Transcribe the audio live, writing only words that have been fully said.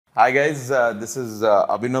Hi guys, this is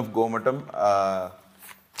Abhinav Gomatam.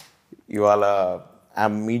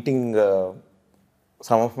 I'm meeting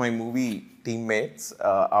some of my movie teammates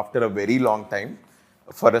after a very long time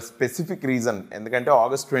for a specific reason. ఎందుకంటే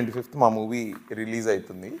August 25th మా movie release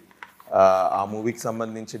అవుతుంది. ఆ మూవీకి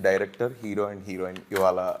సంబంధించి director, hero and heroine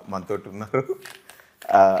ఇవాళ మనతో ఉన్నారు.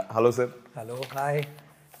 Hello sir. Hello, hi.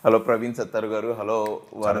 Hello Praveen Sattaru గారు. హలో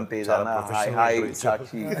వరుణ్ తేజ్ అన్న. హాయ్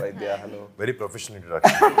సాక్షి వైద్య. Hello. Very professional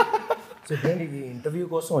introduction. So నేను ఈ ఇంటర్వ్యూ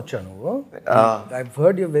కోసం వచ్చాను. I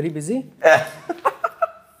heard you very busy.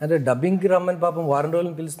 అంటే డబ్బింగ్కి రమ్మని పాపం వారం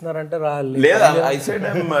రోజులు పిలుస్తున్నారంటే లేదా? I said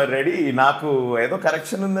I'm ready. నాకు ఏదో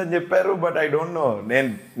కరెక్షన్ ఉందని చెప్పారు, బట్ ఐ డోంట్ నో.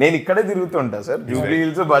 నేను ఇక్కడే తిరుగుతుంటా sir, Jubilee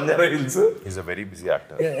hills, Banjara hills. Is a very busy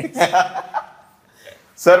actor.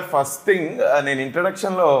 Sir first thing, నేను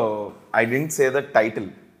ఇంట్రడక్షన్లో I didn't say the title.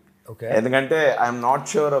 ఎందుకంటే I'm not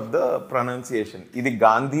sure of the pronunciation. ఇది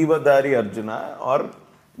Gandeevadhari Arjuna are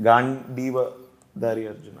Gandeevadhari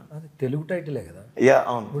Arjuna? అది తెలుగు టైటిలే కదా. యా,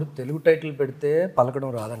 అవును. ఇప్పుడు తెలుగు టైటిల్ పెడితే పలకడం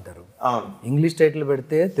రాదంటారు, అవును. ఇంగ్లీష్ టైటిల్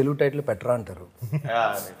పెడితే తెలుగు టైటిల్ పెట్టరా అంటారు.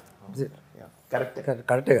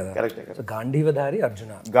 కరెక్టే కదా. సో గాంధీవధారి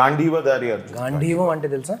అర్జున. గాంధీవధారి అర్జున. గాంధీవం అంటే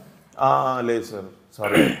తెలుసా? లేదు sir,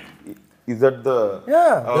 sorry. Is that the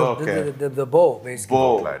the bow basically.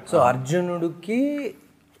 So అర్జునుడికి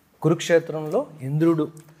కురుక్షేత్రంలో ఇంద్రుడు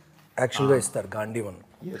యాక్చువల్గా ఇస్తారు గాంధీవం.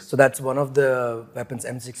 So that's one of the weapons.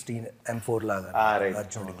 M16 M4 లాగా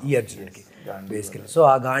అర్జునుడికి, ఈ అర్జునుడికి బేసికలీ. సో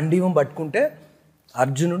ఆ గాంధీవం పట్టుకుంటే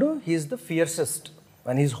అర్జునుడు he's the ఫియర్సెస్ట్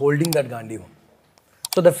and he's holding that గాంధీవం.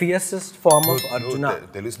 So the ఫియర్సెస్ట్ form of Arjuna.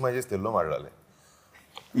 Telugu cinema చేసి తెలుగులో మాట్లాడాలి.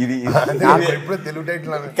 ఇది తెలుగు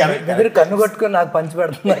టైటిల్ మీరు కన్ను కట్టుకొని నాకు పంచి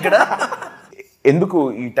పెడుతుంది అక్కడ. ఎందుకు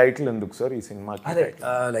ఈ టైటిల్ ఎందుకు సార్ ఈ సినిమాకి? అదే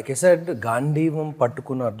లైక్ ఐ సెడ్, గాంధీవం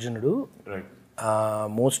పట్టుకున్న అర్జునుడు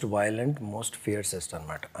మోస్ట్ వైలెంట్, మోస్ట్ ఫియర్సెస్ట్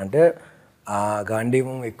అనమాట. అంటే ఆ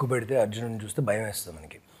గాంధీవం ఎక్కువ పెడితే అర్జునుడిని చూస్తే భయం వేస్తుంది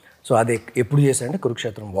మనకి. సో అది ఎప్పుడు చేశాడంటే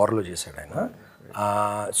కురుక్షేత్రం వార్లో చేశాడు ఆయన.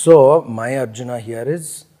 So my Arjuna here is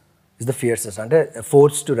the ఫియర్సెస్ట్, అంటే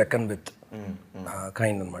force to reckon with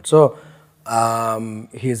kind అనమాట. So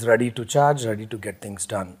he is ready to charge, ready to get things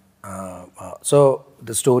done. So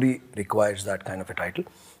the story requires that kind of a title,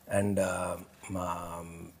 and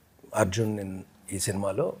Arjun in ee cinema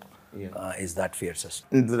lo is that fiercest.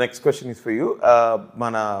 The next question is for you.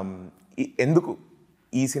 Mana enduku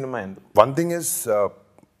ee cinema enduku? One thing is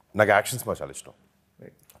నాకు actions మా చాలా ఇష్టం.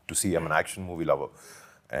 To see I'm an action movie lover.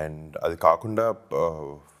 And అది కాకుండా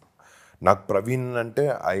నాకు ప్రవీణ్ అంటే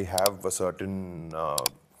I have a certain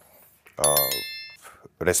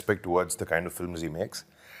respect towards the kind of films he makes.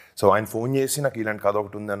 So ఆయన phone చేసి నాకు ఇలాంటి కథ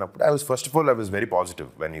ఒకటి ఉంది అన్నప్పుడు I was very positive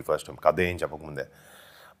when ఈ ఫస్ట్ కథ ఏం చెప్పకముందే.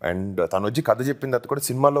 అండ్ తను వచ్చి కథ చెప్పిన తర్వాత కూడా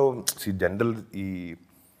సినిమాలో జనరల్ ఈ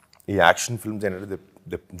యాక్షన్ ఫిల్మ్స్ ఏంటంటే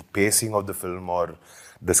the facing of the film or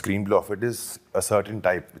the screen play of it is a certain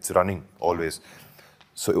type, it's running always.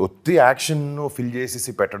 So ఒత్తి యాక్షన్ ఫిల్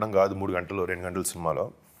చేసేసి పెట్టడం కాదు 3 గంటలు 2 గంటల సినిమాలో.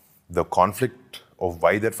 The conflict of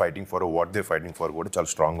why there fighting for, what there fighting for కూడా చాలా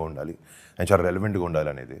స్ట్రాంగ్గా ఉండాలి అండ్ చాలా రెలవెంట్గా ఉండాలి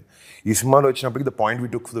అనేది. ఈ సినిమాలో వచ్చినప్పటికీ the point we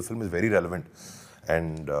took for the film is very relevant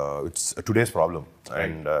and it's today's problem.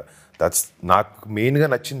 And that's నాకు మెయిన్గా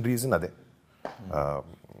నచ్చిన రీజన్ అదే.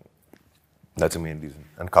 That's main reason.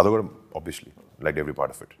 అండ్ కథ కూడా obviously like every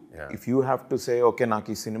part of it. If you have to say okay నాకు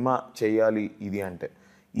ఈ cinema చేయాలి ఇది అంటే,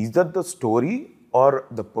 is that the story or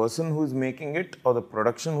the person who is making it or the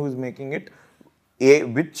production who is making it?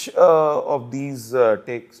 Which of these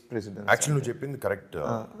takes precedence? Actually, నువ్వు చెప్పింది correct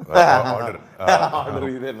order.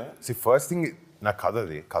 C first thing నాకు కథ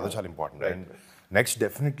చాలా important. And next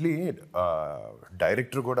definitely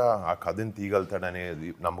director కూడా ఆ కథని తీయగలుగుతాడు అనేది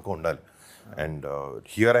నమ్మకం ఉండాలి. And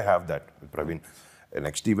here I have that with Praveen.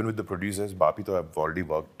 Next even with the producers, బాపీతో I already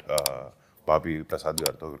worked. Bapi Prasad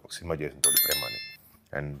గారితో సినిమా చేసిన తోటి ప్రేమ అని.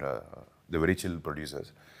 And the very chill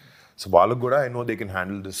producers. So వాళ్ళకు కూడా I know they can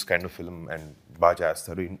handle this kind of film and బాగా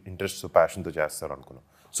చేస్తారు, interest ప్యాషన్తో చేస్తారు అనుకున్నాను.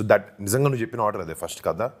 సో దట్ నిజంగా నువ్వు చెప్పిన ఆర్డర్ అదే, ఫస్ట్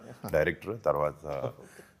కథ, డైరెక్టర్, తర్వాత.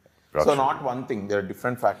 So not one thing, there are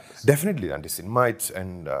different factors. Definitely. అంటే సినిమా ఇట్స్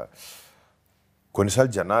అండ్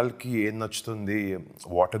కొన్నిసార్లు జనాలకి ఏం నచ్చుతుంది,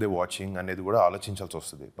 వాట్ ఆర్ దే వాచింగ్ అనేది కూడా ఆలోచించాల్సి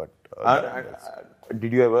వస్తుంది. But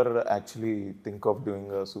did you ever actually think of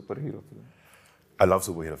doing a super hero film? I love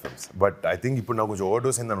superhero films, but I think ఇప్పుడు నాకు కొంచెం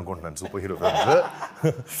ఓవర్డోస్ అయింది అనుకుంటున్నాను super hero films,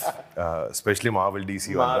 especially Marvel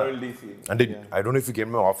DC. అంటే I don't know if you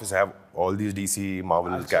came my office, I have all these DC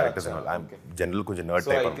Marvel characters and I am general కొంచెం nerd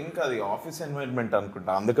type. I think అది office environment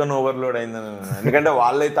అనుకుంటా, అందుకని overload అయిందని. ఎందుకంటే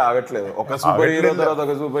వాళ్ళైతే ఆగట్లేదు, ఒక సూపర్ హీరో తర్వాత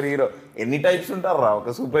ఒక సూపర్ హీరో. ఎన్ని టైప్స్ ఉంటారు రా,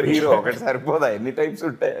 ఒక సూపర్ హీరో ఒకటి సరిపోదా? ఎన్ని టైప్స్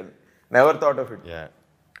ఉంటాయి? Never thought of it.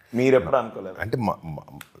 మీరు ఎప్పుడు అనుకోలేదు? అంటే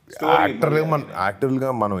యాక్టర్లుగా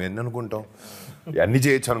మనం ఎన్ని అనుకుంటాం, అన్ని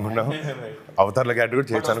చేయొచ్చు అనుకున్నాం, అవతార్ల క్యారెక్టర్ కూడా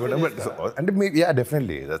చేయొచ్చు అనుకున్నాం. బట్ అంటే me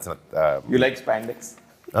definitely that's you like spandex?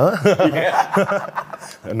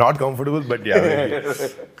 Not comfortable but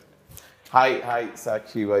hi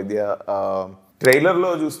సాక్షి వైద్య.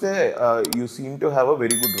 ట్రైలర్లో చూస్తే you seem to have a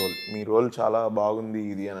very good role. Me role చాలా బాగుంది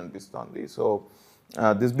ఇది అని అనిపిస్తోంది. So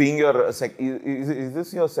this being your is this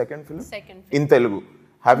your second film? Second film. In Telugu.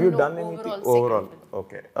 Have you No, done anything? overall, second film.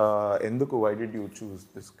 Okay. Enduku, why did you choose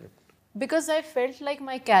this script? Because I felt like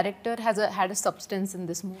my character had a substance in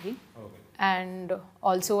this movie. Okay. And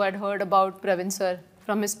also I'd heard about Praveen sir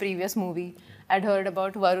from his previous movie. I'd heard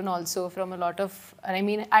about Varun also from a lot of, I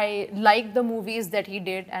mean, I like the movies that he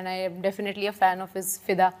did, and I am definitely a fan of his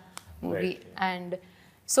Fida movie. Right. And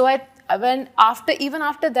so even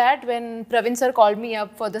after that, when Praveen sir called me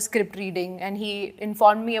up for the script reading and he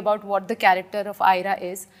informed me about what the character of Ira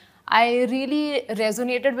is, I really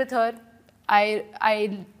resonated with her. I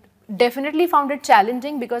definitely found it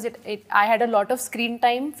challenging because I had a lot of screen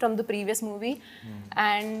time from the previous movie.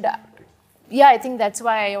 And yeah, I think that's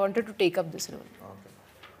why I wanted to take up this role.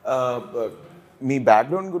 Me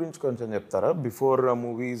background గురించి కొంచెం చెప్తారా? Before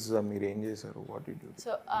movies మీరు ఏం చేశారు? What did you?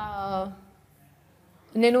 So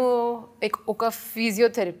నేను ఒక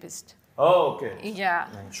physiotherapist. Okay. Yeah.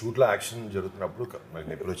 షూట్లో action జరుగుతున్నప్పుడు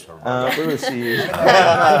ఎప్పుడు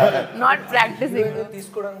నాట్ ప్రాక్టీసింగ్.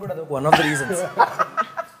 తీసుకోవడానికి కూడా one of the reasons.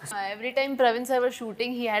 Every time Praveen sir was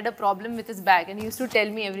shooting, he had a problem with his back, and he used to tell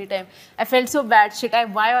me every time. I felt so bad. Shit,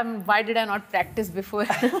 why did I not practice before?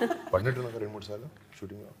 పడినట్టున్నా 2-3 సార్లు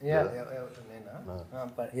shooting.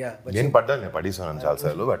 నేను పడ్డాను, పడేసాను చాలా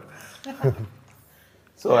సార్లు. But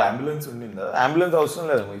so ambulance ఉండిందా? Ambulance అవసరం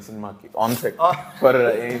లేదు ఈ సినిమాకి on set for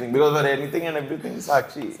anything, because for anything and everything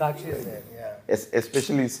Sakshi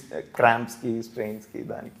especially cramps కి, స్ట్రెయిన్స్ కి,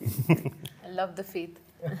 దానికి. I love the faith.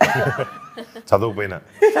 చదవకపోయినా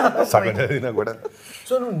సగం చదివినా కూడా.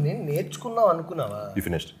 సో నువ్వు నేను నేర్చుకున్నావు అనుకున్నావా? You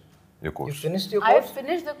finished your course. I've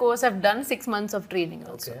finished the course. I've done 6 months of training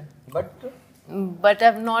also. Okay. But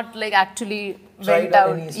I've not like actually went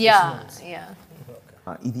out. Yeah.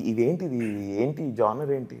 ఏంటి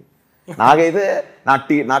జానర్ ఏంటి? నాకైతే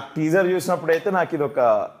నాకు టీజర్ చూసినప్పుడు అయితే నాకు ఇది ఒక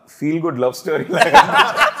ఫీల్ గుడ్ లవ్ స్టోరీ లాగా.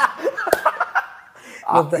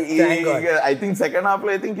 ఐ థింక్ సెకండ్ హాఫ్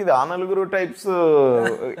లో ఐ థింక్ ఇది ఆ నలుగురు టైప్స్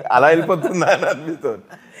అలా వెళ్ళిపోతుందా అని అనిపిస్తుంది.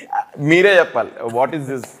 మీరే చెప్పాలి, what is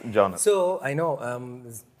this genre? So I know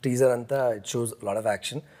teaser అంతా it shows lot of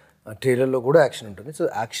action. ట్రైలర్లో కూడా యాక్షన్ ఉంటుంది. So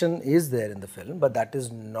action is there in the film, but that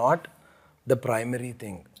is not the primary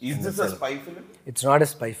thing. Is this a spy film? It's not a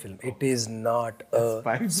spy film. It is not a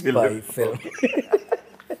spy film.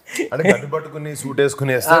 అంటే gun పట్టుకుని suit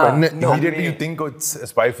వేసుకుని వేస్తే immediately you think it's a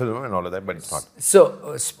spy film and all of that, but it's not. So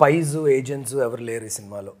spies, agents ఎవరు లేరు ఈ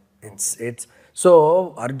సినిమాలో. It's so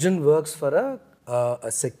Arjun works for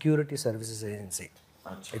a security services agency.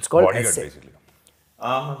 It's called Bodyguard, SA. basically.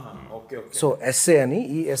 Okay. So SA అని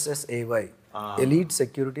ESSAY, Elite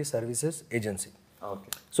Security Services Agency.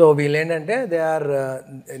 Okay. So వీళ్ళు ఏంటంటే they are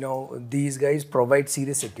these guys provide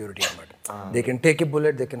serious security అనమాట. They can take a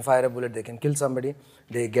bullet, they can fire a bullet, they can kill somebody,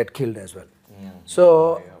 they get killed as well. So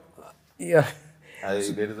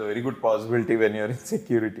there is a very good possibility when you are in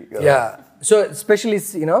security. Yeah. So especially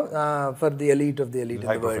for the elite of the elite in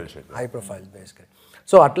the world, high profile basically.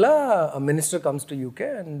 So atla a minister comes to UK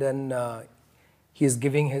and then he is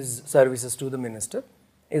giving his services to the minister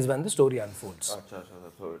is when the story unfolds.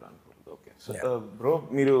 Bro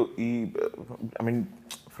మీరు ఈ I mean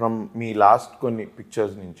from me last కొన్ని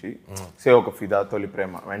pictures నుంచి ఒక ఫిదా, తొలి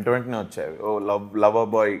ప్రేమ వెంటనే వచ్చాయి, ఓ lover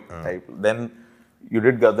boy type. Then you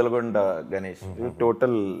did Gaddalakonda Ganesh,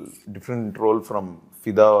 total different role from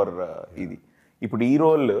ఫిదా ఆర్ ఇది. ఇప్పుడు ఈ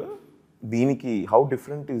రోల్ దీనికి how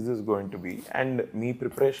different is this going to be and me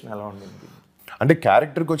preparation ఎలా ఉండింది? అంటే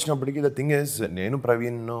క్యారెక్టర్కి వచ్చినప్పటికీ ద థింగ్ ఇస్, నేను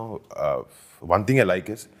Praveen one thing I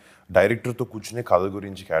like is డైరెక్టర్తో కూర్చునే కథ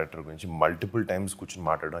గురించి, క్యారెక్టర్ గురించి మల్టిపుల్ టైమ్స్ కూర్చుని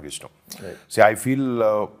మాట్లాడడం నాకు ఇష్టం. సో ఐ ఫీల్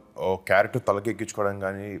క్యారెక్టర్ తలకెక్కించుకోవడం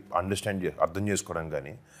కానీ, అర్థం చేసుకోవడం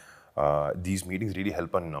కానీ, దీస్ మీటింగ్స్ రియలీ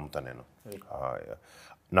హెల్ప్ అని నమ్ముతాను నేను.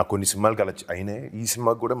 నాకు కొన్ని సినిమాలకి అలా అయినాయి. ఈ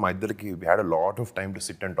సినిమాకి కూడా మా ఇద్దరికి we had a lot of time to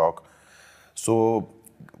SIT and talk. So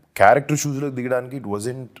character షూస్లోకి దిగడానికి it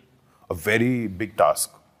wasn't a very big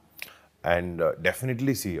task. And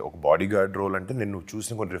definitely ఒక బాడీ గార్డ్ రోల్ అంటే నేను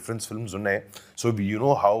చూసిన కొన్ని రిఫరెన్స్ ఫిల్మ్స్ ఉన్నాయి. So you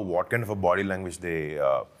know what kind of a body language they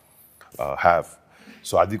have.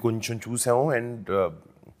 So అది కొంచెం చూసాము. అండ్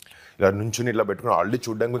ఇలా నుంచుని ఇట్లా పెట్టుకుని ఆల్రెడీ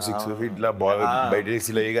చూడడానికి కొంచెం 6 feet ఇట్లా బయట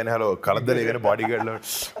ఇలా వేయగానే హలో కలద్దలేగానే బాడీ గార్డ్లో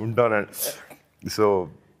ఉంటాను. సో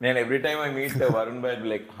నేను every time I meet Varun by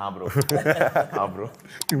like bro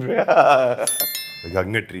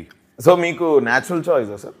గంగట్రీ. So మీకు natural choice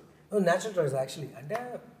sir? Natural choice actually. అంటే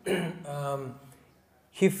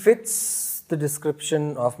he fits the description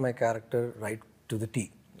of my character right to the T.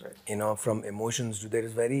 You know, from emotions to there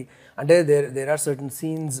is very, and there are certain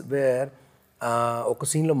scenes where ఒక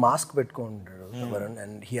scene లో mask పెట్టుకుంటాడు Varun,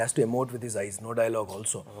 and he has to emote with his eyes, no dialogue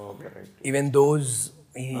also. Even those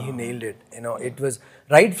he nailed it. You know, it was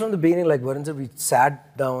right from the beginning, like Varun said, we sat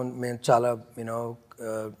down, మేము చాలా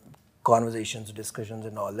conversations, discussions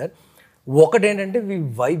and all that. ఒకటి ఏంటంటే we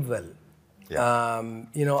vibe well.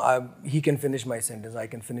 He can finish my sentence, I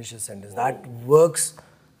can finish his sentence. That works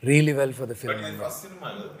really well for the film.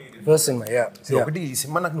 First cinema, yeah. See, ఒకటి ఈ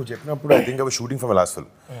cinema నాకు నువ్వు చెప్పినప్పుడు I think I was shooting for my last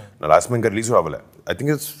film. నా last film ఇంకా release అవ్వలే. I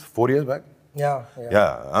think it's 4 years back.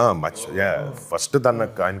 First తన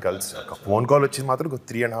ఆయన కలిసి ఫోన్ కాల్ వచ్చింది మాత్రం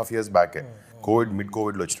 3.5 years బ్యాక్. మిడ్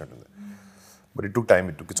కోవిడ్లో వచ్చినట్టుంది. But it took time,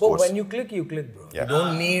 it took its course. When you click, bro. Yeah. You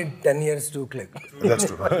don't need 10 years to click. That's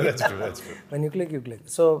true. That's true. When you click, you click.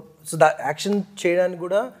 So that action చేయడానికి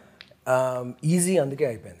కూడా easy అందుకే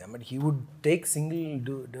అయిపోయింది. But he would take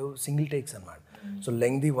single takes అన్నమాట. So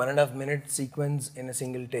lengthy 1.5 minute sequence in a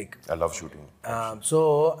single take. I love shooting.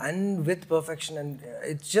 And with perfection, and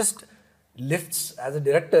it just lifts as a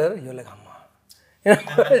director. You're like, amma.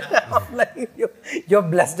 Like you're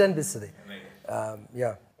blessed and this today.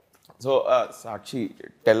 Yeah. So, Sakshi,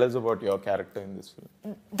 tell us about your character in this film.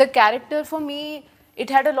 The character for me, it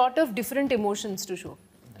had a lot of different emotions to show,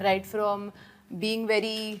 right? From being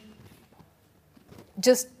very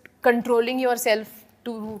just controlling yourself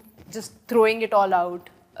to just throwing it all out.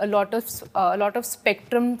 A lot of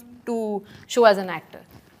spectrum to show as an actor.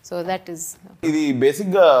 So that is. ఇది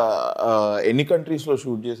బేసిక్గా ఎన్ని కంట్రీస్లో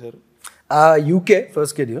shoot చేశారు? UK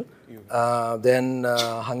first schedule, then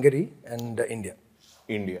Hungary and India.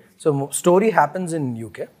 So story happens in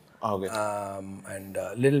UK. Okay. And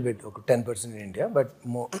a little bit, 10% in India, but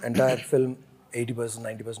entire film, 80%,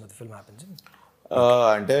 90% of the film happens in.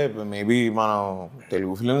 అంటే maybe మనం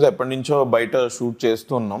Telugu films ఎప్పటి నుంచో బయట షూట్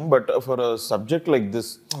చేస్తున్నాం, but for subject like this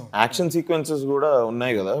action sequences కూడా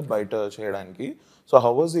ఉన్నాయి కదా బయట చేయడానికి. So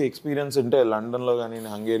how was the experience? అంటే లండన్లో కానీ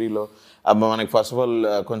హంగేరీలో మనకి ఫస్ట్ ఆఫ్ ఆల్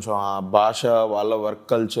కొంచెం ఆ భాష, వాళ్ళ work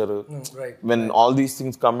culture, when all these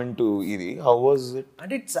things come in to ఇది, how was it?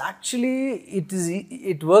 And it's actually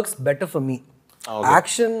it works better for me.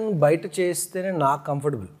 Action బయట చేస్తేనే నాకు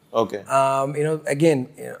comfortable. Okay. Again,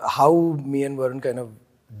 how me and Varun kind of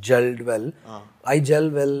gelled well. I gel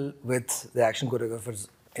well with the action choreographers,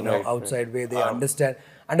 outside where they understand.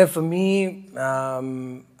 And for me,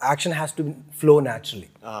 action has to flow naturally.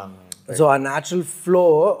 Right. So our natural flow,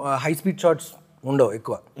 high-speed shots, undo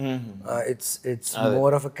ekkuva. It's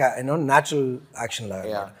more of a natural action laga.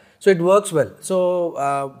 Yeah. So it works well. So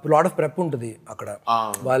a lot of prep untadi akkada.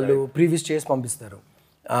 Vallu previous chase pampistaru.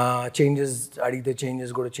 Changes అడిగితే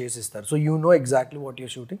changes కూడా చేసిస్తారు. So you know exactly what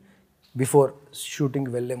you're shooting before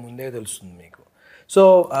షూటింగ్కి వెళ్ళే ముందే తెలుస్తుంది మీకు. So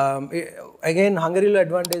again హంగరీలో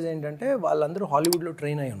advantage ఏంటంటే వాళ్ళందరూ హాలీవుడ్లో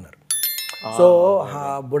ట్రైన్ అయి ఉన్నారు. So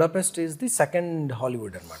Budapest is the second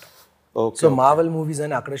Hollywood అనమాట. సో మార్వెల్ మూవీస్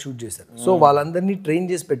అని అక్కడ షూట్ చేశారు. సో వాళ్ళందరినీ ట్రైన్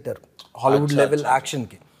చేసి పెట్టారు హాలీవుడ్ లెవెల్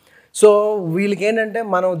యాక్షన్కి. సో వీళ్ళకి ఏంటంటే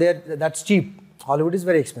మనం that's cheap. Hollywood is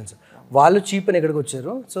very expensive. వాళ్ళు చీప్ అని ఎక్కడికి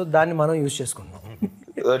వచ్చారు. సో దాన్ని మనం యూజ్ చేసుకుంటున్నాం.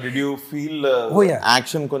 Did you feel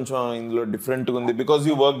action కొంచెం ఇందులో డిఫరెంట్ గా ఉంది because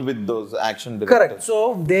you worked with those action directors? Correct. So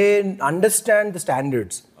they understand the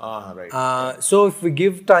standards. Right. So if we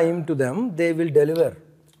give time to them, they will deliver.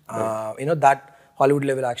 That Hollywood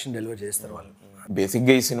level action deliver చేస్తారు వాళ్ళు.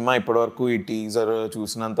 బేసిక్గా ఈ cinema ఇప్పటివరకు ఈ teaser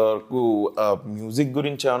చూసినంత వరకు music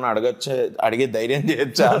గురించి ఏమైనా అడిగే ధైర్యం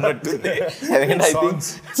చేయొచ్చా అన్నట్టుంది. ఎందుకంటే ఐ థింక్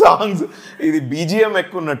సాంగ్స్ ఇది బీజిఎం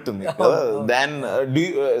ఎక్కువ ఉన్నట్టుంది కదా. దెన్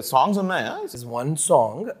సాంగ్స్ ఉన్నాయా? One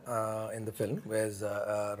song in the film where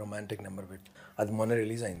romantic number with అది మొన్న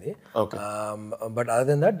రిలీజ్ అయింది. But other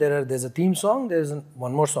then that there is a theme song, there is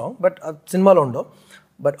one more song, but సినిమాలో ఉండవు,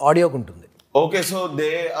 బట్ ఆడియోకి ఉంటుంది. Okay, so they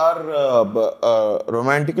are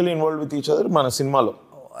romantically involve with each other మన సినిమాలో.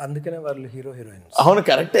 అందుకనే వాళ్ళు హీరో హీరోయిన్. అవును,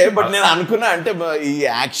 కరెక్టే. బట్ నేను అనుకున్నా అంటే ఈ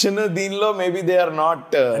యాక్షన్ దీనిలో మేబీ దే ఆర్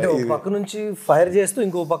నాట్. అంటే ఒక పక్క నుంచి ఫైర్ చేస్తూ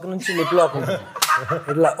ఇంకో పక్క నుంచి లిప్ లాక్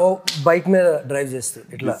ఇట్లా బైక్ మీద డ్రైవ్ చేస్తూ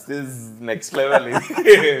ఇట్లా నెక్స్ట్ లెవెల్,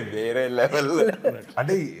 వేరే లెవెల్.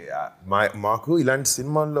 అంటే మాకు ఇలాంటి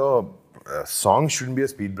సినిమాల్లో song should be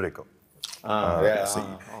a speed breaker.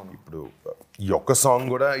 ఇప్పుడు ఈ ఒక్క సాంగ్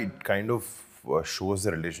కూడా it kind of shows the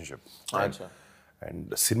relationship. And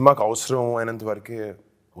సినిమాకి అవసరం అయినంత వరకే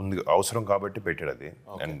ఉంది, అవసరం కాబట్టి పెట్టాడు అది.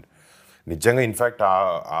 అండ్ నిజంగా ఇన్ఫాక్ట్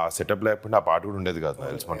ఆ సెటప్ లేకపోతే ఆ పాట కూడా ఉండేది కాదు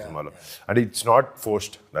తెలుసు మన సినిమాలో. అంటే it's not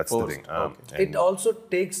forced, that's the thing. It also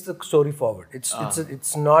takes the story forward.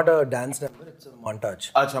 It's not a dance number, it's a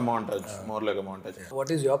montage. Acha, montage, more like a montage. What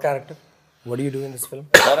is your character? What do you do in this film?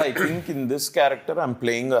 Sir, I think in this character I'm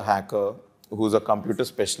playing a hacker who's a computer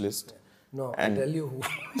specialist. No, And- I tell you who.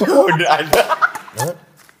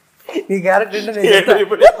 నీ character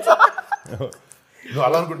నువ్వు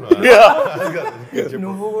అలా అనుకుంటున్నా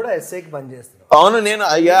నువ్వు కూడా ఎస్ఐకి పని చేస్తున్నావు. అవును, నేను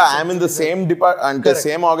ఐఎమ్ ఇన్ ద సేమ్ అంటే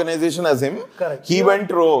same organisation as him. Correct. He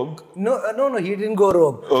went rogue. No, he didn't go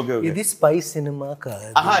rogue. Okay. ఇది స్పై సినిమా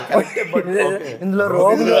కాదు. Okay. ఇందులో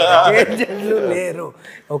రోగ్ ఏజెంట్లు లేరు.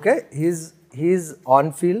 Okay, he's on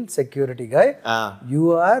field security guy. You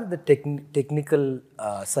are the technical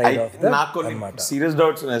side of the నాకు కొన్ని serious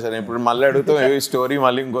doubts ఉన్నాయి sir. ఇప్పుడు మళ్ళీ అడుగుతాం ఈ స్టోరీ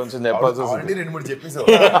మళ్ళీ ఇంకొంచెం చెప్పాల్సి వస్తుంది. Already 2-3 చెప్పేసావు.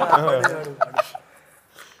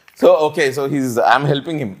 So okay, so I'm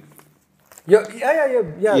helping him. Yeah.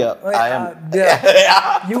 I am.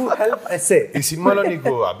 You help essay. ఈ సినిమాలో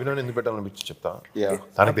నీకు అభినవ్ ఎందుకు పెట్టాలనిపించి చెప్తా. Yeah.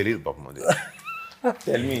 తనకు తెలియదు పాపం అది.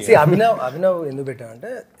 Tell me. See, Abhinav ఎందుకు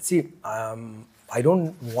పెట్టానంటే, I don't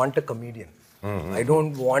want a comedian. I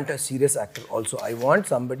don't want a serious actor also. I want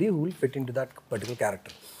somebody who will fit into that particular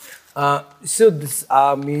character. So this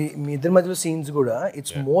మీ ఇద్దరి మధ్యలో సీన్స్ కూడా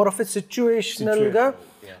it's more of a situational గా,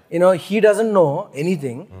 he doesn't know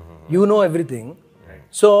anything, you know everything.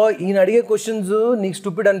 So ఈయన అడిగే questions నీకు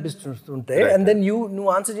stupid అనిపిస్తుంటాయి, and then నువ్వు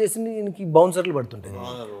answer చేసింది ఈయనకి బౌన్సర్లు పడుతుంటాయి.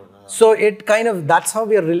 So it kind of that's how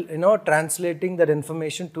we are translating that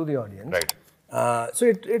information to the audience. Right. So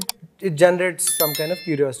it generates some kind of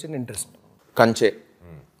curiosity and interest. కంచె,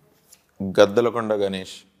 గద్దలకొండ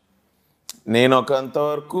గణేష్, నేను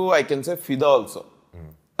ఒకంతవరకు I can say ఫిదా also.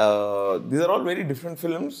 These are all very different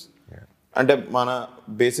films. అంటే మన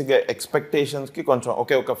బేసిక్గా ఎక్స్పెక్టేషన్స్కి కొంచెం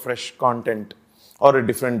ఒక fresh content or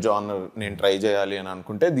different genre నేను try చేయాలి అని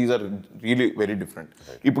అనుకుంటే these are really very different.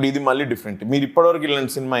 ఇప్పుడు ఇది మళ్ళీ డిఫరెంట్. మీరు ఇప్పటివరకు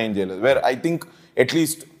ఇలాంటి సినిమా ఏం చేయలేదు where I think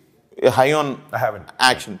at least high on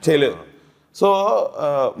action చేయలేదు. సో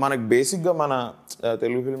మనకు బేసిక్గా మన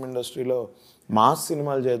తెలుగు ఫిల్మ్ ఇండస్ట్రీలో మాస్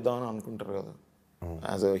సినిమాలు చేద్దామని అనుకుంటారు కదా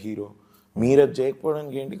యాజ్ అ హీరో. మీరు అది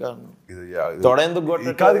చేయకపోవడానికి ఏంటి కారణం? తొడెందుకు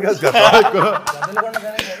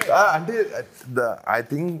అంటే ఐ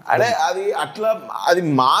థింక్ అదే అది అట్లా అది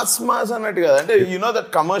మాస్ అన్నట్టు కదా. అంటే యు నో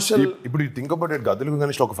దట్ కమర్షియల్. ఇప్పుడు థింక్ అబౌట్ ఇట్, గదులు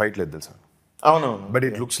గణేష్ ఒక ఫైట్ లేదు తెలుసా? అవునవును. But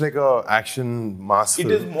it looks like action mass.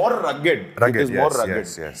 It is more rugged.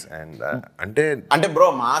 అంటే బ్రో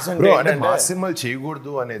మాస్ అంటే మాస్ సినిమాలు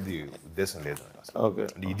చేయకూడదు అనేది ఉద్దేశం లేదు. ఓకే,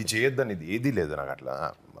 ఇది చేయొద్దు అనేది ఏది లేదు నాకు. అట్లా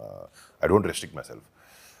I don't restrict my self.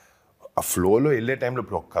 ఆ ఫ్లోలో వెళ్ళే టైంలో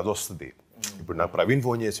ఇప్పుడు ఒక కథ వస్తుంది. ఇప్పుడు నాకు ప్రవీణ్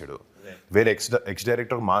ఫోన్ చేశాడు, వేరే ఎక్స్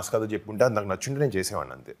డైరెక్టర్ మాస్ కథ చెప్పుంటే అది నాకు నచ్చుంటే నేను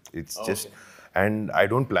చేసేవాడిని అంతే. It's just and I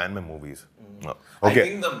don't plan my movies. Okay,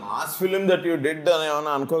 the mass film that you did అని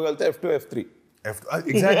ఏమైనా అనుకోగలితే F2 F3.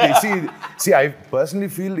 Exactly. See, I personally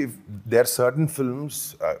feel if there are certain films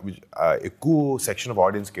which ఎక్కువ సెక్షన్ ఆఫ్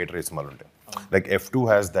ఆడియన్స్ కేటర్ చేసే వాళ్ళు ఉంటాయి. Like F2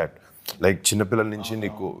 has that. Like చిన్నపిల్లల నుంచి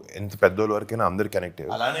నీకు ఎంత పెద్దోళ్ళ వరకైనా అందరు కనెక్ట్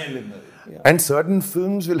అయ్యారు. And certain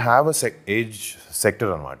films will have a age sector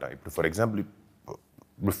అనమాట. ఇప్పుడు ఫర్ ఎగ్జాంపుల్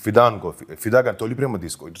ఇప్పుడు ఫిదా అనుకో, ఫిదా కానీ తొలి ప్రేమ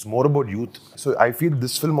తీసుకో, it's more about youth. So I feel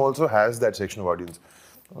this film also has that section of audience.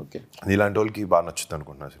 Okay, ఇలాంటి వాళ్ళకి బాగా నచ్చుతుంది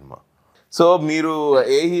అనుకుంటున్నా సినిమా. సో మీరు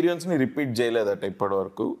ఏ హీరోయిన్స్ని రిపీట్ చేయలేదట ఇప్పటి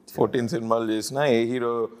వరకు? 14 సినిమాలు చేసినా ఏ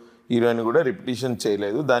హీరోయిన్ కూడా రిపిటీషన్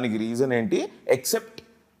చేయలేదు. దానికి రీజన్ ఏంటి ఎక్సెప్ట్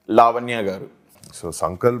లావణ్య గారు? సో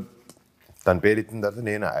సంకల్ప్ తన పేరు ఇచ్చిన తర్వాత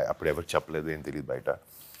నేను అప్పుడు ఎవరికి చెప్పలేదు, ఏం తెలియదు బయట.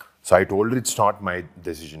 So I told it's not my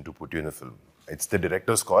decision to put you in the film. It's the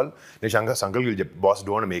director's call. Sankal's will boss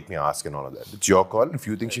don't make me ask and all of that. It's your call. If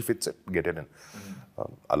you think she fits it, get it in.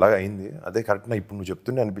 అలాగా అయింది. అదే correct. నా ఇప్పుడు నువ్వు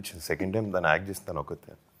చెప్తుంటే అనిపించింది second time దాన్ని act చేస్తాను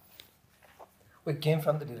ఒకతే. It came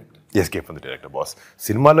from the director. Yes, came from the director, boss.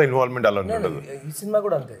 సినిమాలో ఇన్వాల్వ్మెంట్ అలా ఉండదు. ఈ సినిమా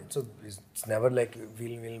కూడా అంతే. So it's never like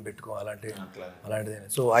wheel పెట్టుకో అలాంటిది.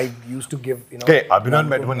 So I use to give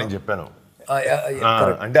Abhinav పెట్టమని నేను చెప్పాను.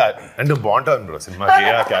 అంటే బాగుంటుంది బ్రో సినిమాకి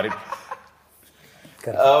ఆ క్యారెక్టర్.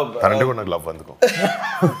 తనంటే కూడా నాకు లవ్ అందుకో.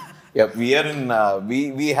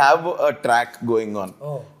 we have a track going on.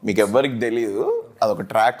 మీకు ఎవ్వరికి తెలియదు, అదొక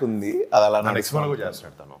ట్రాక్ ఉంది. అది అలా నెక్స్ట్ వన్ కూడా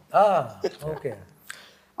చేస్తాడు తను. ఓకే,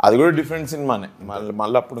 అది కూడా డిఫరెంట్ సినిమానే.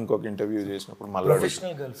 మళ్ళీ అప్పుడు ఇంకొక ఇంటర్వ్యూ చేసినప్పుడు మళ్ళీ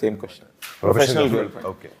same question. Professional girl friend.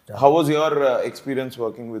 Okay, how was your experience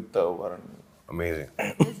working with Varun? Amazing.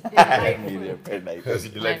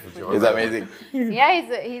 He's amazing. Yeah,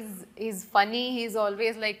 he's funny. He's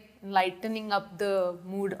always like lightening up the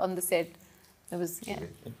mood on the set. It was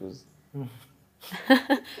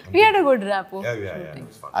we had a good rapport. Yeah.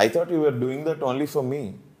 I thought you were doing that only for me.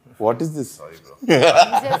 What is this? Sorry bro.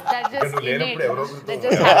 That just innate. That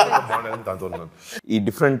just happened. ఈ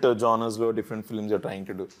different genres లో different films you're trying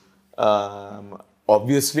to do.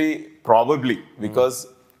 Obviously, probably because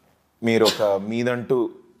మీరు ఒక మీదంటూ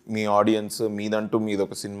మీ audience మీదంటూ మీది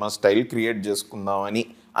ఒక cinema style create చేసుకుందామని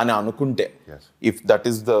అనుకుంటే, if that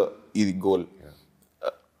is the goal,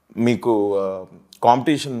 మీకు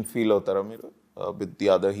competition feel అవుతారా మీరు with the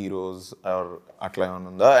other heroes are అట్లా ఏమైనా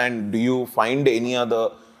ఉందా? And do you find any other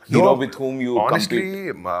hero with whom you honestly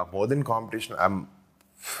more than competition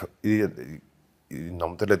ఇది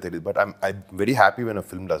నమ్ముతలే తెలియదు but I'm very happy when a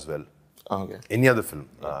film does well. Okay Any other film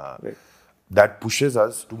that pushes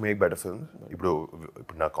us to make better films. ఇప్పుడు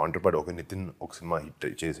నా counter part ఒక నితిన్ ఒక cinema hit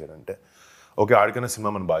చేశాడంటే okay ఆడికైనా cinema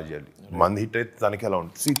మనం బాగా చేయాలి, మంది హిట్ అయితే దానికి ఎలా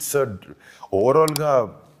ఉంటుంది. ఇట్స్ ఓవరాల్గా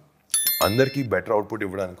అందరికీ బెటర్ అవుట్పుట్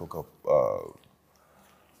ఇవ్వడానికి ఒక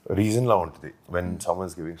రీజన్ లా ఉంటుంది when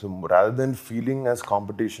someone's giving. So rather than feeling as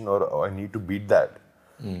competition are I need to beat that,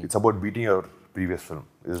 it's about beating your previous film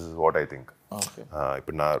is what I think.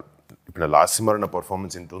 ఇప్పుడు నా లాస్ట్ సినిమా నా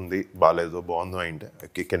performance ఇంత ఉంది, బాగాలేదో బాగుందో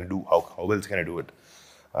అంటే can do how wells can I do it,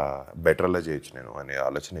 బెటర్లా చేయొచ్చు నేను అనే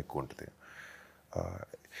ఆలోచన ఎక్కువ ఉంటుంది.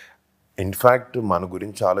 ఇన్ఫ్యాక్ట్ మన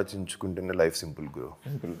గురించి ఆలోచించుకుంటేనే లైఫ్ సింపుల్ గ్రో.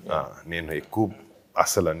 నేను ఎక్కువ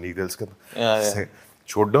అసలు నీకు తెలుసు కదా,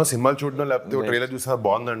 చూడడం సినిమాలు చూడడం లేకపోతే ఒక ట్రైలర్ చూసినా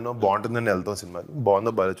బాగుందన్నో బాగుంటుందని వెళ్తాం, సినిమాలు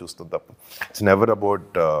బాగుందో బాగా చూస్తాం తప్ప ఇట్స్ నెవర్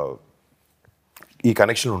అబౌట్ ఈ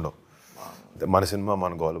కనెక్షన్ ఉండవు. మన సినిమా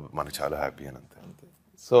మన గోల్ మనకు చాలా హ్యాపీ అని అంతే.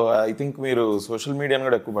 సో ఐ థింక్ మీరు సోషల్ మీడియాని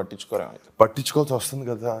కూడా ఎక్కువ పట్టించుకోవాల్సి వస్తుంది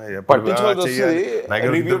కదా, పట్టించుకోవాల్సి వస్తుంది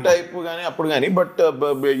రివ్యూ టైప్ కానీ అప్పుడు కానీ, బట్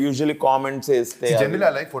యూజువల్లీ కామెంట్స్ వేస్తే generally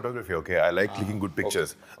I like photography, okay I like clicking good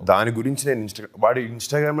pictures. దాని గురించి నేను వాడి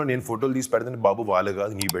ఇన్స్టాగ్రామ్లో నేను ఫోటోలు తీసి పెడితే బాబు వాళ్ళే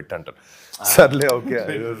కాదు నీ పెట్టి అంటారు, సర్లే ఓకే.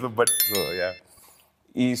 బట్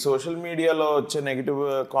ఈ సోషల్ మీడియాలో వచ్చే నెగిటివ్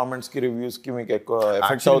కామెంట్స్ కి రివ్యూస్ కి మీకు ఎక్కువ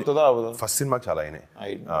ఎఫెక్ట్ అవుతుందా? ఫస్ట్ సినిమాకి చాలా అయినాయి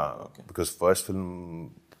because first film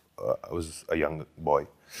I was a young boy,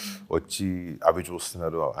 వచ్చి అవి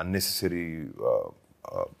చూస్తున్నారు unnecessary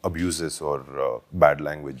abuses are bad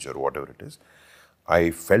language are what ever it is. I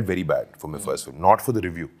felt very bad for my first film, not for the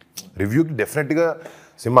రివ్యూకి డెఫినెట్గా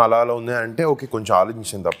cinema అలా అలా ఉంది అంటే ఓకే కొంచెం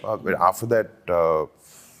ఆలోచించాను తప్ప after that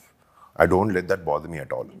I don't let that bother me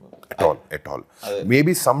at all.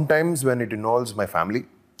 Maybe sometimes when it involves my family,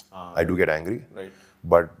 I do get angry. Right.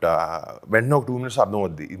 But when no 2 minutes అర్థం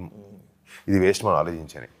అవుద్ది ఇది వేస్ట్ మనం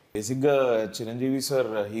ఆలోచించని. బేసిక్గా Chiranjeevi sir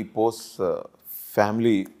he post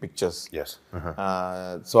family pictures. Yes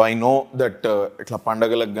so I know that ఇట్లా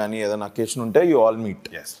పండగలకు కానీ ఏదైనా occasion ఉంటే you all meet.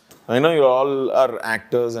 Yes I know you all are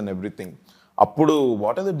actors and everything. అప్పుడు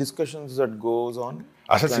what are the discussions that goes on?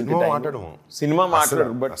 అసలు cinema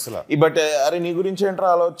మాట్లాడరు but అరే నీ గురించి ఏంట్రా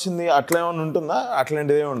అలా వచ్చింది అట్లా ఏమైనా ఉంటుందా?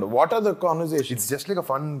 అట్లాంటిదే ఉండదు. What are the conversation? It's just like a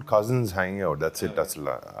fun cousins hanging out, that's it.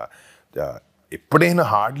 అసలు ఎప్పుడైనా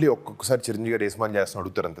హార్డ్లీ ఒక్కొక్కసారి చిరంజీవి గారు ఏస్మాన్ చేస్తున్న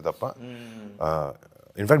అడుగుతారు అంతే తప్ప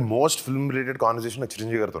in fact most film related conversation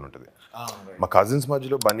Chiranjeevi గారితో ఉంటుంది. మా కజిన్స్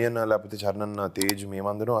మధ్యలో బన్నీ అన్న లేకపోతే చరణ్ అన్న తేజ్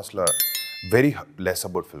మేమందరం అసలు very less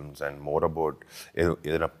about films and more about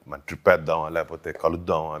ఏదైనా మన ట్రిప్ వేద్దామా లేకపోతే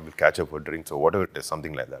కలుద్దాం, I will catch up for drinks what ever it is,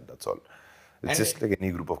 something like that, that's all. It's just like any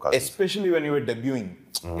group of cousins. Especially when you were debuting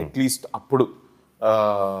at least అప్పుడు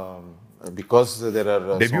because there are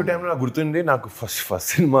debut టైంలో నాకు గుర్తుంది, నాకు first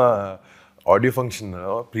cinema audio function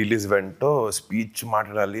ప్రీలీజ్ event speech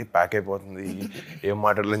మాట్లాడాలి, pack అయిపోతుంది, ఏం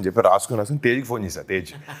మాట్లాడాలని చెప్పి రాసుకుని తేజ్కి ఫోన్ చేశాను. తేజ్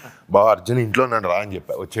బాగా అర్జున్ ఇంట్లో నన్ను రా అని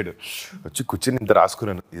చెప్పా, వచ్చాడు. వచ్చి కూర్చొని ఇంత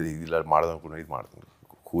రాసుకున్నాను, ఇది ఇలా మాడదాం అనుకున్నాను, ఇది మాడుతుంది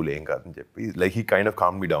కూల్ ఏం కాదని చెప్పి like he kind of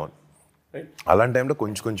com me down. అలాంటి టైంలో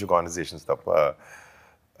కొంచెం కాన్వర్సేషన్స్ తప్ప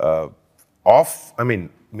ఐ మీన్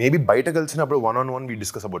మేబీ బయట కలిసినప్పుడు 1-on-1 we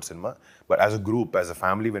discuss about cinema, but as a group, as a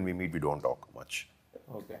family, when we meet, we don't talk much.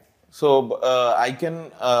 Okay. So I can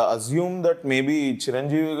assume that maybe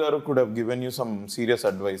Chiranjeevi garu could have given you some serious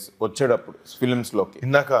advice వచ్చేటప్పుడు films లోకి.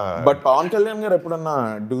 But Pawan Kalyan గారు ఎప్పుడన్నా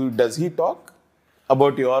does he talk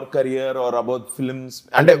about your career or about films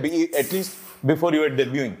అంటే at least before you were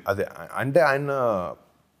debuting? అదే అంటే ఆయన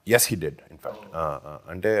yes he did in fact.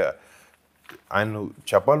 అంటే ఆయన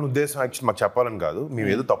చెప్పాలని ఉద్దేశం యాక్చువల్లీ మాకు చెప్పాలని కాదు, మేము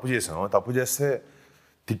ఏదో తప్పు చేసాం, తప్పు చేస్తే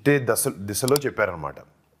తిట్టే దిశలో చెప్పారనమాట.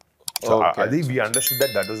 సో అది we understood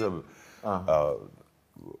that was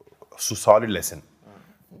solid lesson.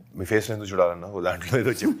 Me face ఎందుకు చూడాలన్నా దాంట్లో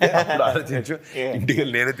ఏదో చెప్పి ఆలోచించు, ఇంటికి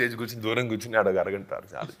వెళ్ళి నేనే తేజ్ కూర్చొని దూరం కూర్చొని అరగంట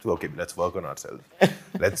okay let's work on our self,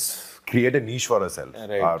 let's create a niche for our self,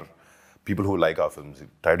 are people who like our films,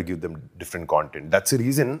 try to give them different content. That's a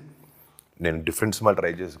reason నేను డిఫరెంట్ సినిమాలు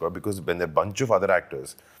ట్రై చేసుకో, because when there bunch of other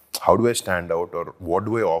actors how do I stand out are what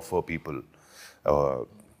do I offer people,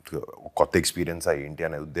 కొత్త experience ఏంటి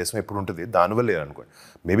అనే ఉద్దేశం ఎప్పుడు ఉంటుంది. దానివల్ల లేదనుకోండి,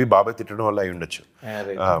 మేబీ బాబాయ్ తిట్టడం వల్ల అయి ఉండొచ్చు.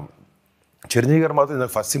 చిరంజీవి గారు మాత్రం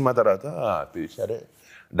ఫస్ట్ సినిమా తర్వాత సరే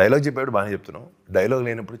డైలాగ్ చెప్పాడు బాగానే చెప్తున్నాం, డైలాగ్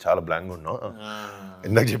లేనప్పుడు చాలా బ్లాంక్గా ఉన్నాం,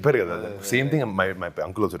 ఇందాక చెప్పారు కదా same thing my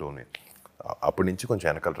uncle also told me. అప్పటి నుంచి కొంచెం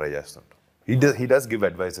వెనకాల ట్రై చేస్తుంటాం. He does give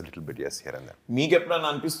advice a little bit, yes, here and there. మీకు ఎప్పుడైనా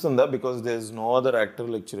అనిపిస్తుందా because there is no other actor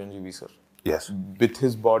like Chiranjeevi sir? Yes. with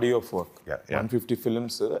his body of work. Yeah, yeah. 150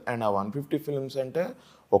 films, and ఆ 150 films అంటే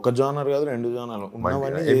ఒక genre కాదు, 2 జానర్లు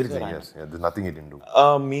ఉన్నవన్నీ Everything, చేశారు ఆయన. yes. Yeah, there's nothing he didn't do.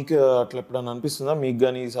 మీకు అట్లా ఎప్పుడన్నా అనిపిస్తుందా, మీకు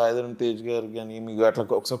కానీ సాయిధరం తేజ్ గారు కానీ మీకు అట్లా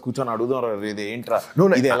ఒకసారి కూర్చొని అడుగుదాం, ఇది ఏంట్రా, No,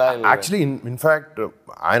 ఇది ఎలా actually, in fact,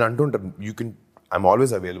 ఆయన అంటుంటారు, I'm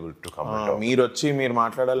always available to come and talk. మీరు వచ్చి మీరు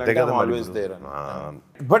మాట్లాడాలంటే కదా always there.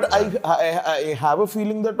 But I have a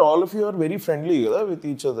feeling that all of you are very friendly కదా విత్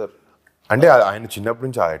ఈచ్ అదర్. అంటే ఆయన చిన్నప్పటి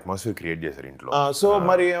నుంచి ఆ అట్మాస్ఫియర్ క్రియేట్ చేశారు ఇంట్లో. సో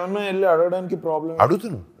మరి ఏమన్నా వెళ్ళి అడగడానికి ప్రాబ్లం?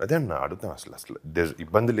 అడుగుతాను అసలు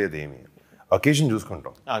ఇబ్బంది లేదు ఏమి. అకేషన్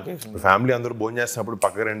చూసుకుంటాం. ఫ్యామిలీ అందరూ భోజనం చేస్తున్నప్పుడు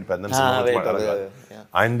పక్కన రెండు పెద్ద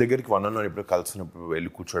ఆయన దగ్గరికి 1-on-1 ఇప్పుడు కలిసినప్పుడు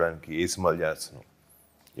వెళ్ళి కూర్చోడానికి ఏ సినిమాలు చేస్తున్నాం,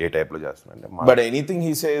 ఏ టైప్ లో చేస్తున్నాం అంటే. బట్ ఎనీథింగ్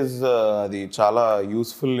హీ సేస్ అది చాలా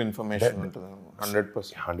యూస్ఫుల్ ఇన్ఫర్మేషన్ ఉంటుంది.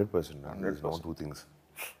 100%. No two things.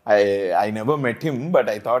 I never met him, but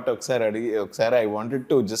I thought ఒకసారి I wanted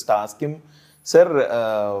to just ask him, sir,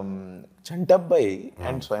 Chantabbai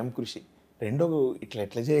and స్వయం కృషి రెండో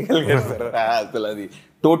ఎట్లా చేయగలిగారు సార్? అసలు అది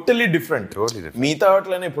టోటలీ డిఫరెంట్. మిగతా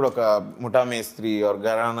వాటిలోనే ఇప్పుడు ఒక ముఠా మేస్త్రి ఆర్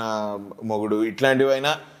ఘరానా మొగుడు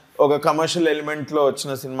ఇట్లాంటివైనా ఒక కమర్షియల్ ఎలిమెంట్ లో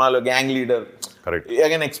వచ్చిన సినిమాలు, gang leader, I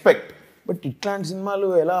can expect. But ఇట్లాంటి సినిమాలు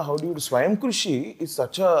ఎలా, హౌ డు యు స్వయం కృషి is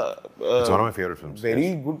such a very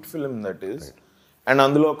good film that is. And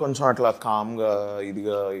అందులో కొంచెం అట్లా కామ్గా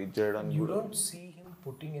ఇదిగా ఇది చేయడానికి You don't see him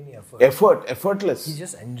putting any effortless. He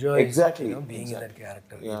just enjoys exactly being in that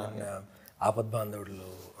character. Even Aapat Bandhavadlo,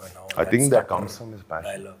 I think that comes from his passion.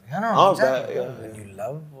 dialogue. Exactly. When you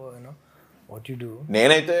love what you do.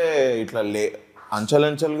 నేనైతే ఇట్లా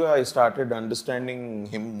అంచెలంచెలుగా I started understanding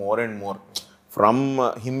him more and more from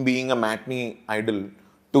him being a matinee Idol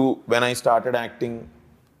to when I started acting.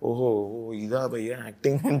 ఓహో ఇదా భయ్యా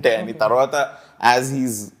acting అంటే అని. తర్వాత as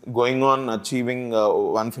he's going on achieving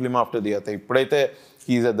one film after the other, ఇప్పుడైతే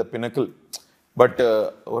he's at the pinnacle. But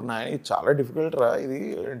నాయన చాలా difficult రా ఇది,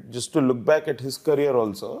 just to look back at his career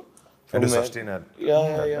also.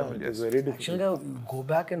 Actually, go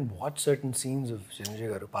back and watch certain scenes of Sanjay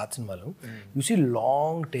garu పాత సినిమాలు, you see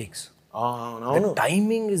long takes. The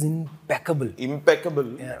timing is impeccable.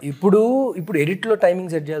 ఇప్పుడు edit లో timing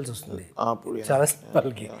set చేయాల్సి వస్తుంది చాలా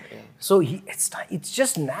సినిమాలకి. So it's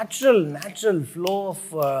just natural flow of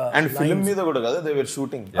and film మీద కూడా కదా they were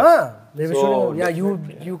shooting. Yeah,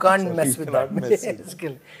 you can't mess with that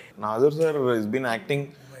skill. Nazar sir has been acting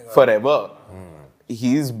forever.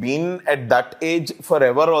 He's been at that age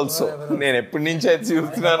forever also. నేను ఎప్పటి నుంచి అయితే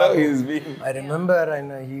చూస్తున్నానో he's been. I remember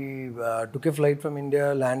he took a flight from India,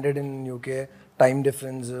 landed in UK, time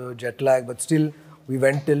difference, jet lag, but still we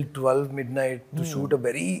went till 12 midnight to shoot a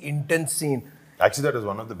very intense scene. Actually, that was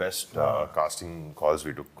one of the best casting calls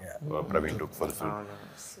we took. Praveen took for the film.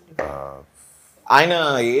 ఆయన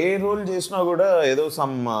ఏ role చేసినా కూడా ఏదో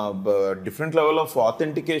some different level of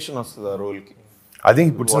authentication వస్తుంది ఆ రోల్కి. I think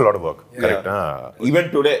he puts a lot of work. Correct. Even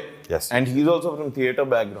today. Yes. And he's also from theatre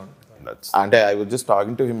background. అంటే I was just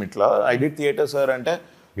talking to him ఇట్లా, I did theatre sir అంటే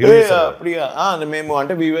మేము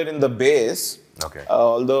అంటే we were in the base. Okay.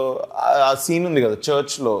 Although ఆ scene ఉంది కదా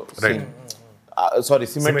church లో scene, sorry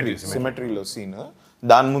సిమెట్రీలో scene,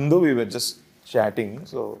 దాని ముందు we were just chatting,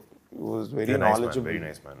 so he was very knowledgeable. Very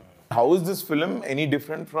nice man. How is this film any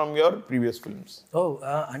different from your previous films?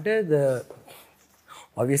 అంటే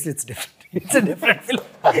obviously it's different. It's a different film.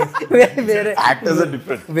 Actors are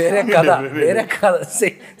different. వేరే కథ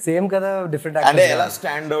same కథ different అంటే actors. ఎలా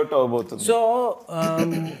stand out అవబోతుంది? So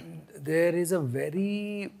there is a very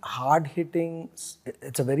hard-hitting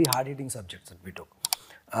subject that we took.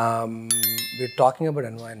 We're talking about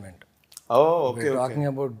environment. Okay. We're talking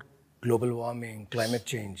about global warming, climate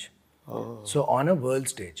change. So on a world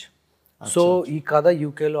stage. So ఈ కథ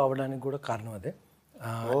యూకేలో అవడానికి కూడా కారణం అదే.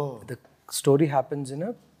 The story happens in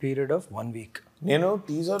a period of 1 week. నేను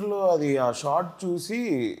టీజర్లో అది ఆ షార్ట్ చూసి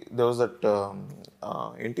there was that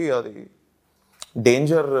ఏంటి అది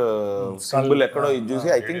డేంజర్ సింబల్ ఎక్కడో ఇది చూసి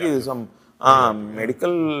ఐ థింక్ ఇది సమ్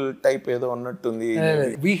మెడికల్ టైప్ ఏదో ఉన్నట్టుంది.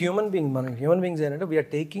 We human beings ఏంటంటే we are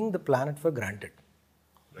taking the planet for granted.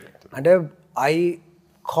 అంటే I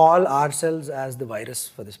call ourselves as the virus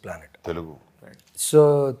for this planet. Telugu. So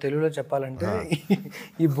తెలుగులో చెప్పాలంటే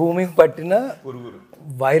ఈ భూమికి పట్టిన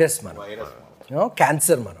వైరస్ మనం,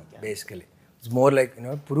 క్యాన్సర్ మనం బేసికలీ. ఇట్స్ మోర్ లైక్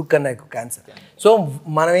పురుగు కన్నా ఎక్కువ క్యాన్సర్. సో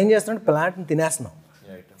మనం ఏం చేస్తున్నాం, ప్లాంట్ని తినేస్తున్నాం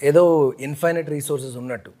ఏదో ఇన్ఫైనైట్ రీసోర్సెస్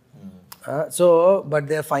ఉన్నట్టు. So but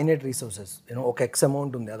they are finite resources, ఒక ఎక్స్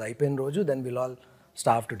అమౌంట్ ఉంది, అది అయిపోయిన రోజు then will all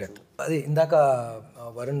starve to death. అది ఇందాక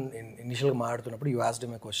వరుణ్ ఇనిషియల్గా మాట్లాడుతున్నప్పుడు you asked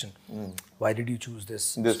him a question, why did you choose this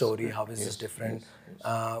story, how is this different,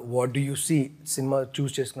 what do you see, cinema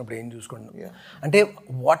చూస్ చేసుకున్నప్పుడు ఏం చూసుకుంటున్నాం అంటే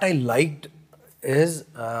వాట్ ఐ లైక్డ్ is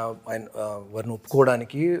వారిని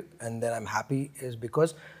ఒప్పుకోవడానికి and then I'm happy is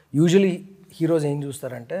because usually heroes ఏం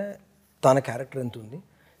చూస్తారంటే తన character ఎంత ఉంది,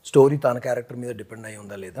 స్టోరీ తన క్యారెక్టర్ మీద డిపెండ్ అయ్యి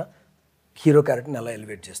ఉందా లేదా, హీరో క్యారెక్టర్ని ఎలా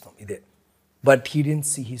ఎలివేట్ చేస్తాం ఇదే. But he didn't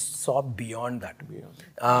see, he saw beyond that.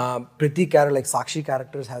 ప్రతి character like Sakshi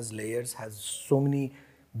characters has layers, has so many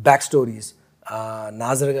back stories.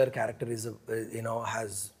 Nazar gar character is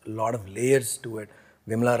has a lot of layers to it.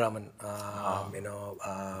 Vimla Raman,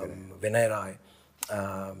 Vinay Rai,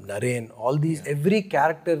 Naren, all these, every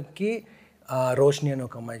character ki Roshni and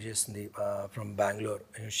Okamai Jesndi from Bangalore,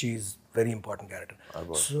 she's very important character.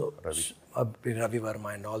 So Ravi Verma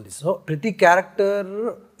and all this. So pretty character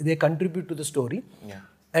they contribute to the story. Yeah.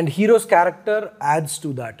 And hero's character adds to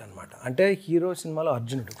that anamata. Ante hero cinema lo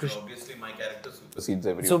Arjunudu. So obviously my character supersedes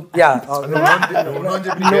everyone. So yeah.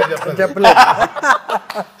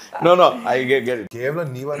 No, I get it. కేవలం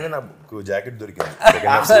నీ వల్లే నాకు jacket దొరికింది.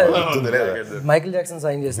 Michael Jackson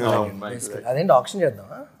sign చేసిన అదేంటి option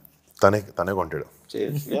చేద్దామా? తనే కొంటాడు.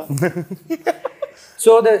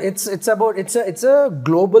 So it's a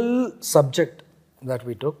global subject that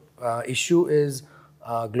we took. Issue is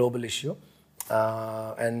global issue.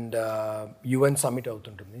 And UN summit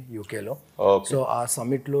అవుతుంటుంది యూకేలో. సో ఆ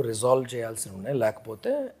సమ్మిట్లో రిజాల్వ్ చేయాల్సి ఉన్నాయి,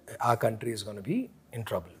 లేకపోతే ఆ country is gonna be in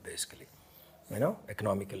trouble basically,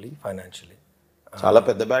 economically, financially. చాలా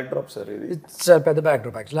పెద్ద బ్యాక్ డ్రాప్ సార్ ఇది. ఇట్స్ పెద్ద back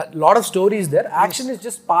drop actually. Lot of stories there, action is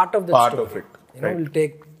just part of the story. Will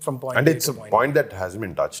take from point. అంటే it's point that has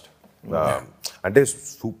been touched. అంటే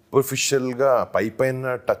సూపర్ఫిషియల్గా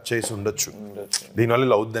పైన touch చేసి ఉండొచ్చు, దీనివల్ల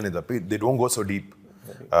ఇలా అవుద్దని తప్పి they don't go so deep.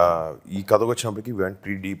 ఈ కథకు వచ్చినప్పటికీ we went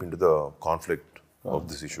pretty deep into the conflict of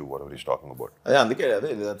this issue, whatever he's talking about. అదే అందుకే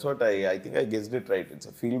that's what I think I guessed it right. It's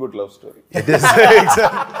a feel good love story. It is.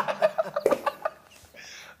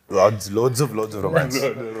 loads of romance.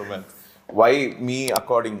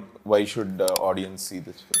 Why should audience see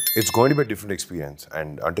this film? It's going to be a different experience.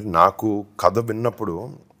 And అంటే నాకు కథ విన్నప్పుడు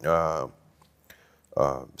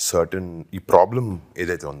certain ఈ problem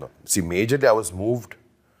ఏదైతే ఉందో, majorly I was moved,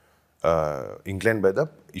 inclined by the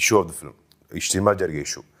issue of the film, ఈ cinema జరిగే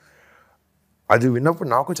issue. అది విన్నప్పుడు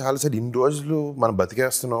నాకు చాలాసార్లు ఇన్ని రోజులు మనం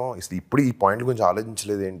బతికేస్తున్నాం, ఇప్పుడు ఈ పాయింట్ గురించి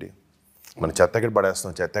ఆలోచించలేదు ఏంటి, మన చెత్త ఎక్కడ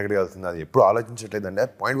పడేస్తున్నాం, చెత్త ఎక్కడికి వెళ్తుంది, అది ఎప్పుడు ఆలోచించట్లేదు అంటే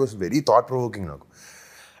point was very thought provoking నాకు.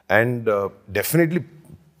 అండ్ డెఫినెట్లీ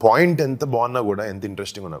పాయింట్ ఎంత బాగున్నా కూడా, ఎంత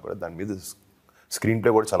ఇంట్రెస్టింగ్ ఉన్నా కూడా, దాని మీద స్క్రీన్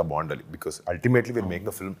ప్లే కూడా చాలా బాగుండాలి. Because ultimately will make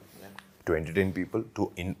the film to entertain people,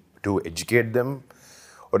 to educate them,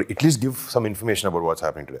 or at least give some information about what's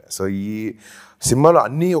happening today. So ఈ సినిమాలో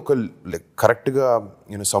అన్నీ ఒక కరెక్ట్గా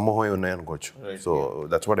సమూహం ఉన్నాయి అనుకోవచ్చు. So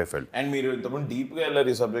that's what I felt. And మీరు ఇంతకుముందు డీప్గా వెళ్ళారు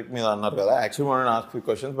ఈ సబ్జెక్ట్ మీద అన్నారు కదా. Actually want to ask few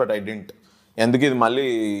questions but I didn't. ఎందుకు ఇది మళ్ళీ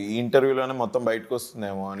ఈ ఇంటర్వ్యూలోనే మొత్తం బయటకు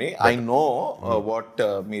వస్తుందేమో అని. ఐ నో వాట్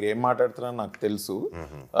మీరు ఏం మాట్లాడుతున్నారో నాకు తెలుసు.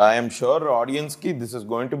 ఐఎమ్ షూర్ ఆడియన్స్ కి this is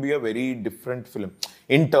going to be a very different film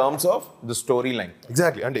in terms of the storyline.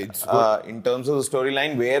 Exactly. And it's in terms of the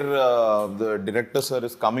storyline where the director sir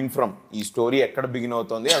is coming from. ఈ story ఎక్కడ begin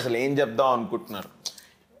అవుతుంది, అసలు ఏం చెప్దాం అనుకుంటున్నారు.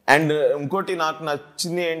 And ఇంకోటి నాకు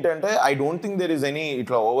నచ్చింది ఏంటంటే I don't think there is any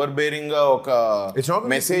ఇట్లా ఓవర్ బేరింగ్ గా ఒక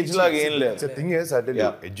మెసేజ్ లాగా ఏం లేదు.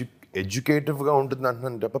 ఎడ్యుకేటివ్ గా ఉంటుంది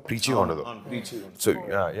అంటున్నాను తప్ప ప్రీచింగ్ ఉండదు. సో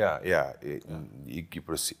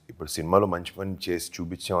ఇప్పుడు సినిమాలో మంచి పని చేసి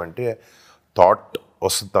చూపించామంటే థాట్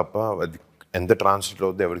వస్తుంది తప్ప అది ఎంత ట్రాన్స్లేట్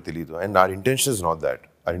అవుతుందో ఎవరికి తెలియదు. And are intention is not that.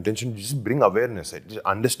 Are intention just bring awareness,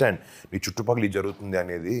 understand నీ చుట్టుపక్కల ఇది జరుగుతుంది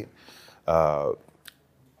అనేది.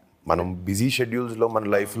 మనం బిజీ షెడ్యూల్స్లో, మన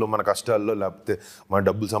లైఫ్లో, మన కష్టాల్లో, లేకపోతే మన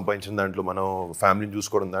డబ్బులు సంపాదించిన దాంట్లో, మనం ఫ్యామిలీని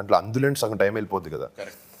చూసుకోవడం దాంట్లో, అందులో సగం టైం వెళ్ళిపోద్ది కదా.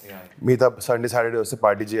 మిగతా సండే సాటర్డే వస్తే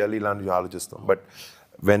పార్టీ చేయాలి ఇలాంటివి ఆలోచిస్తాం. But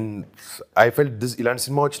when I felt this, ఇలాంటి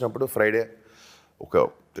సినిమా వచ్చినప్పుడు ఫ్రైడే ఒక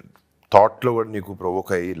థాట్లో కూడా నీకు ప్రొవోక్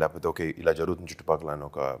అయ్యి, లేకపోతే ఓకే ఇలా జరుగుతుంది చుట్టుపక్కల అని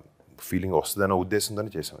ఒక ఫీలింగ్ వస్తుందనే ఉద్దేశంతో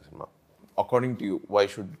చేసాను cinema. According to you, why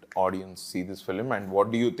should audience see this film and what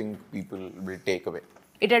do you think people will take away?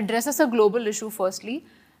 It addresses a global issue firstly,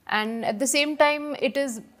 and at the same time it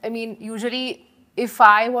is, I mean, usually if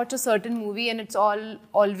I watch a certain movie and it's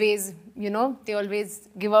always, they always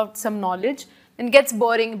give out some knowledge, then it gets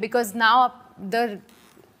boring because now the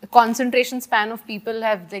concentration span of people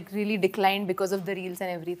have like really declined because of the reels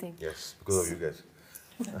and everything. Yes, because of you guys.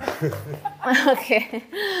 Okay.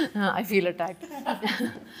 I feel attacked.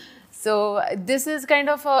 So this is kind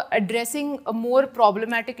of addressing a more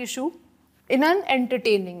problematic issue in an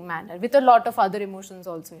entertaining manner with a lot of other emotions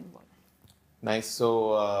also involved. Nice. So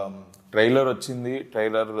trailer వచ్చింది.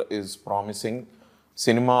 Trailer is promising.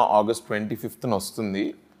 Cinema August 25th వస్తుంది.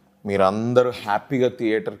 మీరందరూ హ్యాపీగా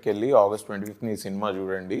థియేటర్కి వెళ్ళి August 25th ఈ cinema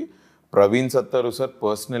చూడండి. Praveen Sattaru sir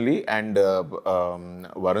personally and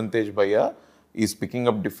Varun Tej భయ్య is picking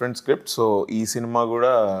up different script. So ఈ సినిమా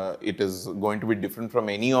కూడా it is going to be different from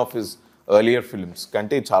any of his earlier films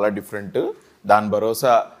కంటే చాలా డిఫరెంట్. దాని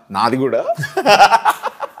భరోసా నాది కూడా.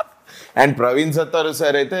 అండ్ ప్రవీణ్ సత్తారు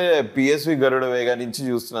సార్ అయితే పిఎస్వి గరుడ వేగా నుంచి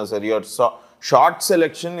చూస్తున్నా sir. Your short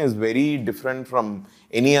selection is very different from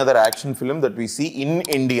any other action film that we see in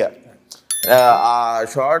India. ఆ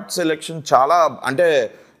short selection చాలా అంటే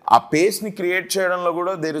ఆ పేస్ని క్రియేట్ చేయడంలో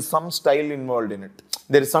కూడా there is some style involved in it,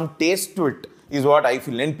 there is some taste to it is what I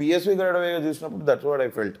feel. నేను PSV గరుడ వేగా చూసినప్పుడు that's what I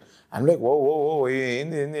felt. I'm like ఓ ఓ ఓ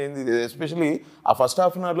ఏంది ఏంది ఏంది. ఎస్పెషలీ ఆ ఫస్ట్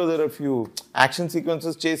హాఫ్ అన్ అవర్లో there are few action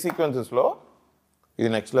sequences, చేస్ సీక్వెన్సెస్లో ఇది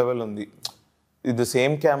next level ఉంది. ఇది the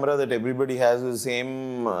same camera that everybody has, the same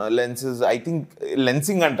lenses. I think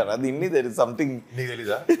lensing అంటారా దీన్ని? దెర్ ఇస్ సంథింగ్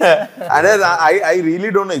తెలీదా? అదే I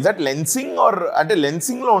really don't know. Is that lensing are అంటే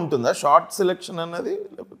లెన్సింగ్లో ఉంటుందా షార్ట్ సెలెక్షన్ అన్నది,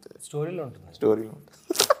 లేకపోతే స్టోరీలో ఉంటుంది? స్టోరీలో ఉంటుంది.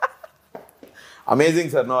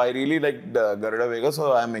 Amazing sir. No I really like Garuda Vega. So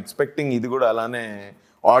I'm expecting ఇది కూడా అలానే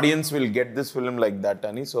audience will get this film like that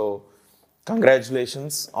అని. So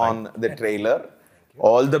congratulations on the trailer.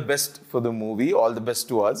 All the best for the movie. All the best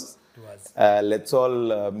to us. Let's all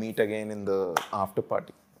meet again in the after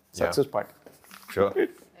party, success party. Sure.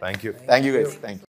 Thank you. Thank you guys. Thank you.